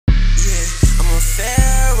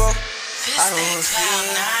I don't feel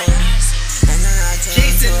and then I turn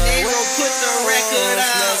to a werewolf.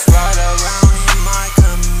 Let's ride around in my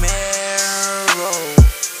Camaro.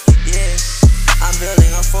 Yeah, I'm building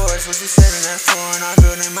a forest. What you said in that foreign, I'm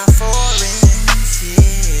building my forest.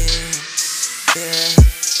 Yeah,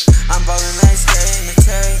 I'm ballin' like Scary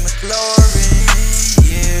Terry McLaurin.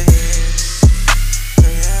 Yeah,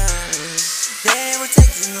 they ain't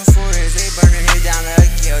protecting the forest, they burning it down like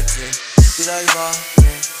guilty. We like ball,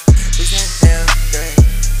 yeah. We can't help, yeah.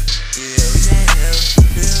 Yeah, we can't help,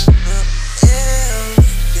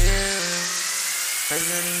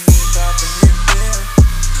 President me dropping this bill.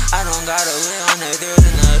 I don't gotta wait on that girls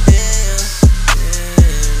in the hill.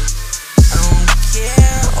 Yeah, I don't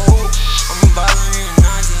care, oh. I'm ballin' in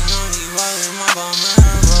 1990, with my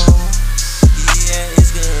Camaro. Yeah,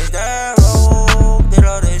 it's good, girl. Get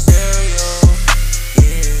all this stereo.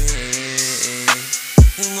 Yeah,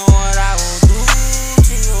 you know what I will do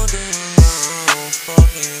to your damn mouth.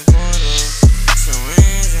 Fucking put a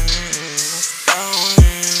syringe in it.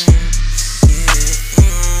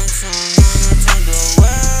 Turn the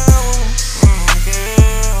well.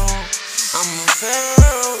 I'm a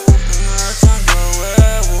pharaoh. Turn the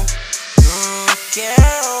werewolf.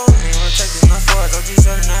 Ain't protecting my force. Don't you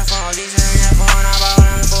shutting that phone? These shutting that phone. I'm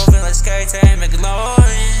ballin' on the full feel like Scary Terry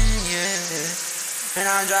McLaurin. Yeah, and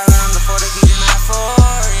I'm driving on the 4-ign in that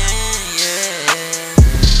foreign.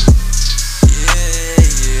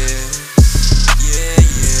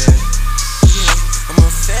 I'm a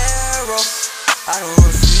pharaoh. I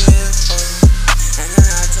don't feel, and then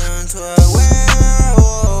I turn to a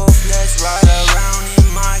werewolf. Let's ride around in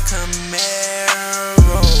my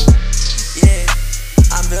Camaro. Yeah,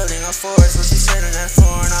 I'm building a forest. What you said in that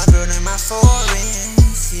foreign, I'm building my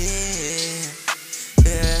forest.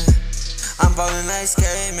 Yeah, I'm ballin' like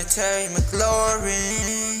Scary Terry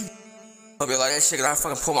McLaurin. Hope you like that shit, 'cause I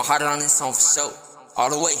fucking put my heart out on this song for sure. All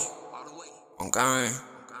the way. I'm going.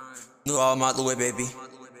 Knew all my the way, baby.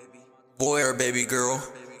 Boy or baby girl.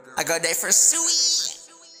 I got that for sweet.